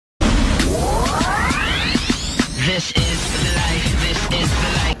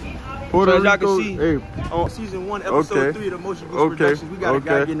So as y'all can see, on season 1, episode 3 of the MotionGoose Productions, we got a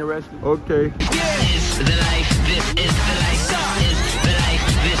guy getting arrested. Okay.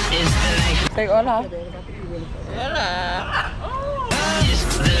 Say hola.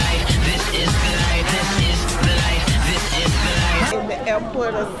 In the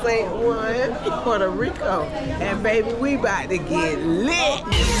airport of St. Juan, Puerto Rico. And baby, we about to get lit.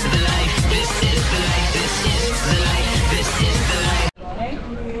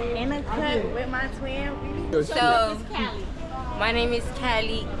 In a cut with my twin. So, my name is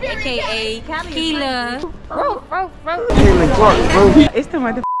Callie, aka Keela. Caitlin Clark, bro. It's the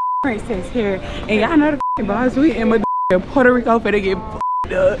mother princess here, and y'all know the boss. We in Puerto Rico for to get up.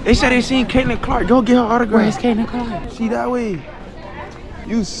 They said they seen Caitlin Clark. Go get her autograph. Where's Caitlin Clark? See that way.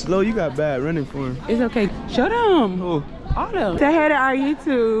 You slow. You got bad running for him. It's okay. Show them. Oh. All of them. Say hey to our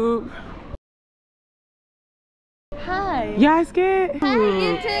YouTube. Hi. Y'all scared? Hi,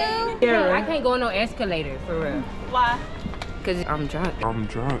 YouTube. Yeah. I can't go on no escalator, for real. Why? Cause I'm drunk.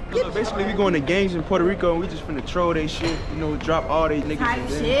 So basically, we going to gangs in Puerto Rico, and we just finna troll they shit. You know, drop all they niggas. Type and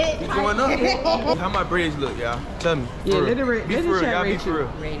then shit. We going up. How my braids look, y'all? Tell me. Yeah, For let real. it Be for real. Y'all be for real.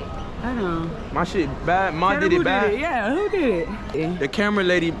 Ready. I know. My shit bad. Mom did it bad. Yeah, who did it? The camera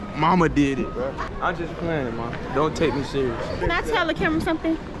lady, mama did it, bro. I'm just playing, man. Don't take me serious. Can I tell the camera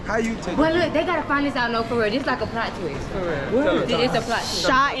something? How you take Well, look, they gotta find this out, no, for real. This is like a plot twist, for real. It's a plot twist.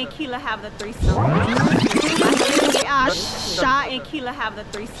 Sha and Keela have the threesome. Sha and Keela have the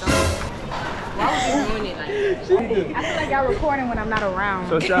threesome. Why would you ruin it like that? I feel like y'all recording when I'm not around.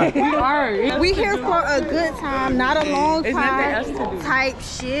 So shy. We here for a good time, not a long It's nothing else time to do. type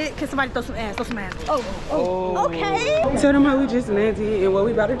shit. Can somebody throw some ass? Throw some ass. Oh, okay. Tell them how we just landed and what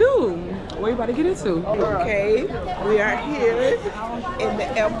we about to do. What we about to get into. Okay, we are here in the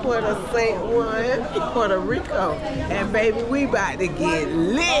airport of St. Juan, Puerto Rico. And baby, we about to get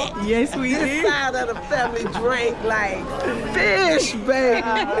lit. Yes, we This did. side of the family drink like fish, baby.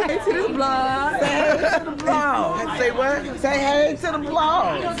 Hey to this vlog. Say hey to the vlog. Say what? Say hey to the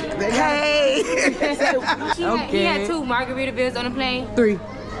vlog. Hey. He had 2 Margaritavilles on the plane. 3.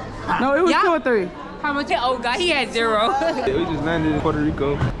 No, it was 2 or 3. How much? Oh God, he had 0. We just landed in Puerto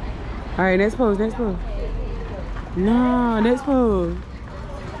Rico. All right, next pose, next pose. No, next pose.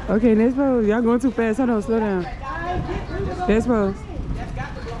 Okay, next pose. Y'all going too fast. Hold on, slow down. Next pose.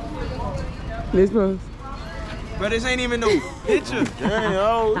 Next pose. But this ain't even no picture. Dang,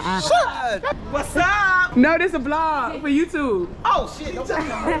 oh, shit. What's up? No, this a vlog for YouTube. Oh shit.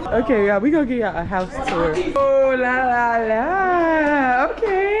 Okay, y'all, we gonna give y'all a house tour. Oh, la, la, la.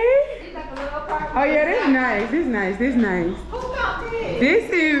 Okay. Oh, yeah, this is nice. This is nice. This is nice. This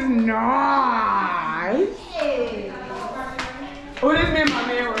is nice. Oh, this been my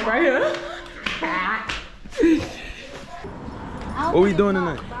man right here. What we doing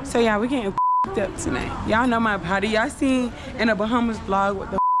tonight? So, y'all, we getting up tonight. Y'all know my body. Y'all seen in a Bahamas vlog what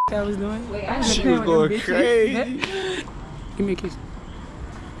the I was doing? She was going crazy. Give me a kiss.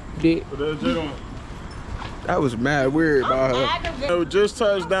 Dick. That was mad weird about her. So just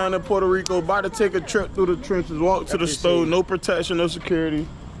touched down in Puerto Rico, about to take a trip through the trenches, walk to the stove, no protection, no security.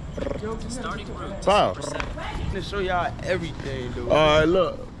 Wow. To show y'all everything, dude. All right,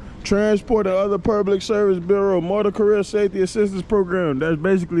 look. Transport and Other Public Service Bureau Motor Career Safety Assistance Program. That's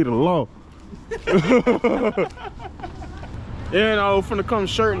basically the law. And I was finna come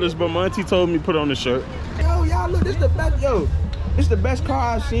shirtless, but my auntie told me put on the shirt. Yo, y'all look, this the best, yo. This the best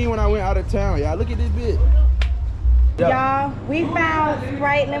car I've seen when I went out of town, y'all. Look at this bitch. Y'all, we found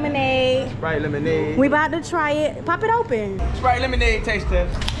Sprite lemonade. Sprite lemonade. We about to try it. Pop it open. Sprite lemonade taste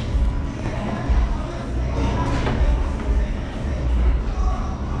test.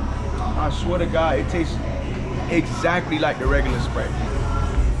 I swear to God, it tastes exactly like the regular Sprite.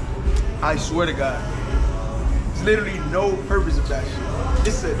 I swear to God. There's literally no purpose of that shit.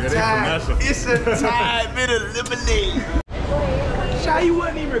 It's a tide bit of lemonade. Shy, you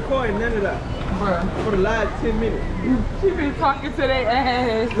wasn't even recording none of that. Bruh. For the last 10 minutes. She been talking to their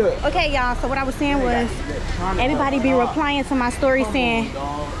ass. Look. Okay, y'all, so what I was saying was everybody be replying to my story saying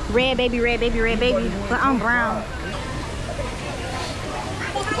red baby, red baby, red baby, but I'm brown.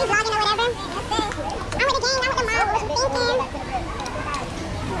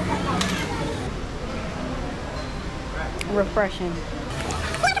 Refreshing.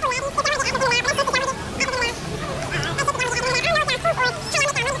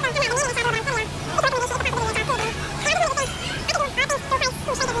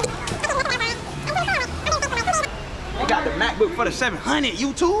 They got the MacBook for the 700,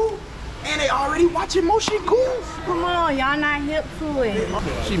 YouTube. And they already watching MotionGoose. Come on, y'all not hip to it.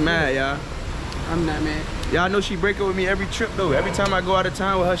 She mad, y'all. I'm not mad. Y'all know she break up with me every trip though. Every time I go out of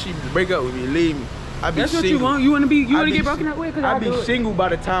town with her, she break up with me, leave me. I be That's single. what you want. You want to get broken up with? Cause I be single by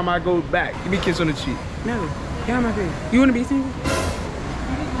the time I go back. Give me a kiss on the cheek. No, get out my face. You want to be single?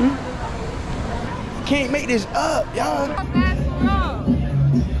 Can't make this up, y'all.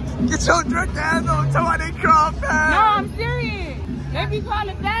 Get your drunk ass on. Tell why they crawl fast. No, I'm serious. They be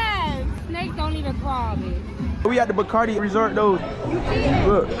calling fast. Snakes don't even crawl, bitch. We at the Bacardi Resort though.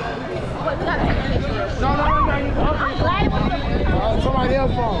 Look. Somebody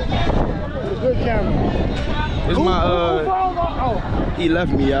else phone. It's a good camera. It's my he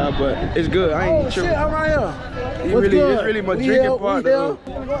left me, y'all, but it's good. I ain't tripping. Shit, I'm right here. It's really my drinking part though.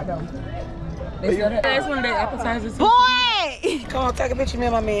 That's one of their appetizers. Boy! Come on, take a picture of me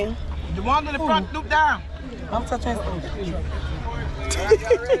and my man. The one in the front, loop down. I'm touching.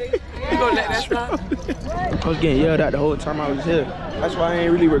 You gonna let that slide? I was getting yelled at the whole time I was here. That's why I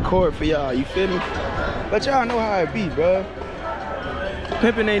ain't really record for y'all, you feel me? But y'all know how it be, bro.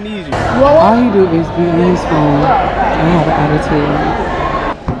 Pimping ain't easy. All he do is be on his phone and have an attitude.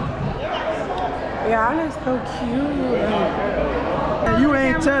 Y'all is so cute. You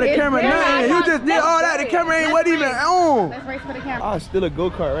ain't tell the camera nothing. You just did all that. The camera ain't what even on. Let's race for the camera. I'll steal a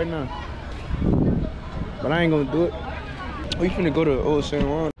go-kart right now. But I ain't gonna do it. We finna go to Old San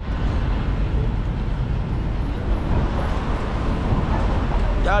Juan.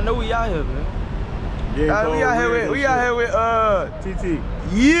 Y'all know we out here, man. We out here with TT.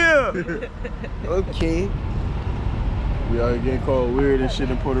 Yeah. Okay. We out here getting called weird and shit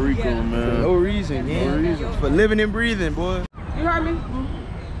in Puerto Rico, man. No reason, yeah. No reason. For living and breathing, boy. You heard me?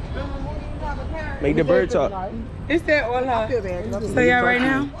 Make the bird talk. It said hola. Say that right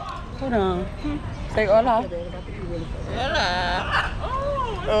now. Hold on. Say hola.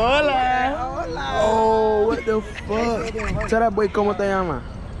 Hola. Oh, what the fuck? Tell that boy como te llama.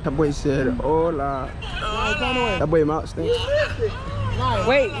 That boy said hola. That boy mouth stinks.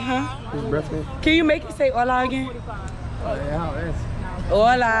 Wait, huh? His breath stinks. Can you make it say hola again?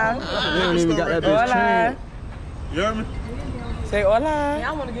 Hola. He don't even got that bitch Hola. trained. You heard me? Say hola.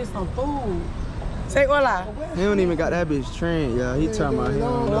 I want to get some food. Say hola. He don't even got that bitch trained, y'all. He talking about him.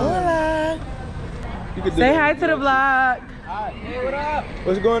 Hola. You could do Say that. hi to the vlog. Hey, what up?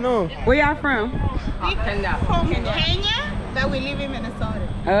 What's going on? Where y'all from? From Kenya, but we live in Minnesota.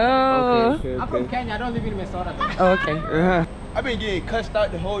 Oh. Okay. Kenya, I don't live in Minnesota. Oh, okay. I've been getting cussed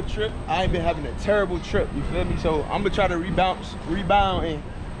out the whole trip. I ain't been having a terrible trip, you feel me? So I'm gonna try to rebound and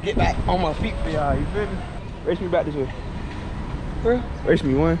get back on my feet for y'all, you feel me? Race me back this way. Race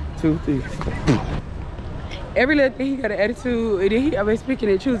me 1, 2, 3. Every little thing he got an attitude, and then he always picking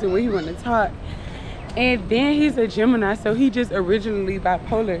and choosing when he want to talk. And then he's a Gemini, so he just originally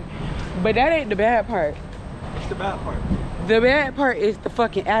bipolar. But that ain't the bad part. What's the bad part? The bad part is the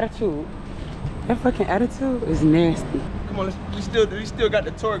fucking attitude. That fucking attitude is nasty. Come on, we still got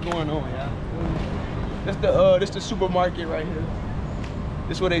the tour going on, y'all. That's the supermarket right here.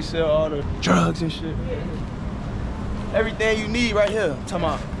 This is where they sell all the drugs and shit. Everything you need right here. I'm talking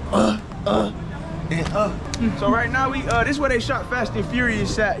about So right now this is where they shot Fast and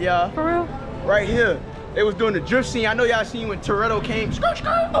Furious at, y'all. For real? Right here. They was doing the drift scene. I know y'all seen when Toretto came. See,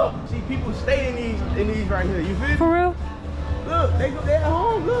 people stay in these right here. You feel me? For real? Look, they at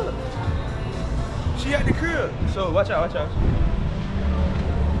home. Look. She at the crib. So watch out.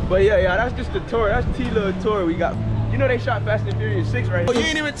 But yeah, that's just the tour. That's T-Little tour we got. You know they shot Fast and Furious 6 right here. Oh, you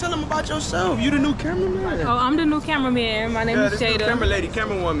ain't even tell them about yourself. You the new cameraman. Oh, I'm the new cameraman. My name is This new Jada. camera lady,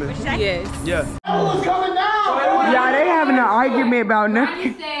 camera woman. Yes. Yeah. Yeah, they having an argument about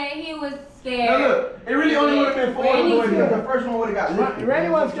nothing. He said he was Now scared. look, it really only would have been 4 of them because the first one would have got lifted. Ready,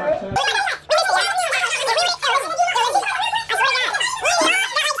 one, scared?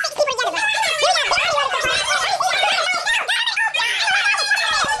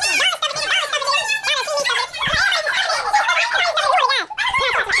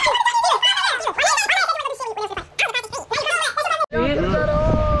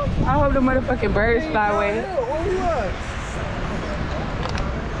 I hope the motherfucking birds fly away.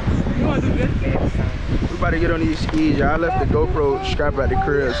 You want to do this? We about to get on these skis, y'all. I left the GoPro strap at the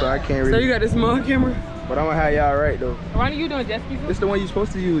crib, so I can't So really. you got a small camera? But I'm gonna have y'all right though. Why are you doing jet skis? This the one you're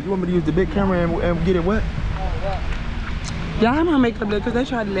supposed to use. You want me to use the big camera and get it wet? Y'all have my makeup look because they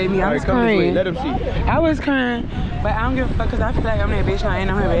tried to lay me. I All was right, come this way. crying. Let them see. I was crying, but I don't give a fuck because I feel like I'm that bitch. I ain't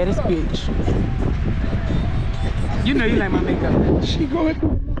on her baddest bitch. You know you like my makeup. She going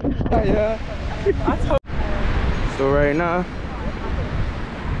through. Yeah. So right now,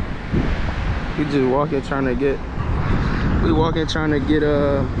 we just walking trying to get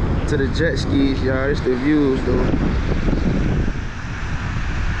to the jet skis, y'all. It's the views though.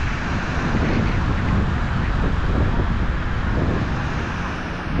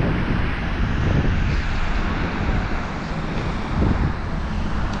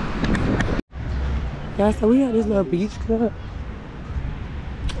 Yeah, so we at this little beach club.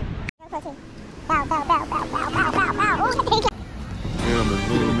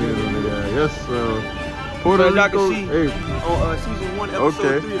 Yes, Puerto So as y'all can Rico. see, Hey. on season 1,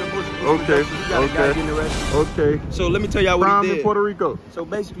 episode 3 of the MotionGoose Productions, we got a guy getting arrested. Okay. So let me tell y'all what Crime he in did. Puerto Rico. So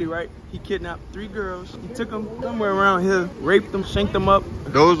basically, right, he kidnapped 3 girls. He took them somewhere around here, raped them, shanked them up.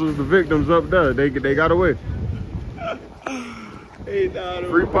 Those was the victims up there. They got away. Hey, nah,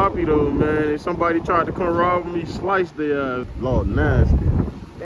 Free Poppy though, man. If somebody tried to come rob me, sliced their Lord nasty.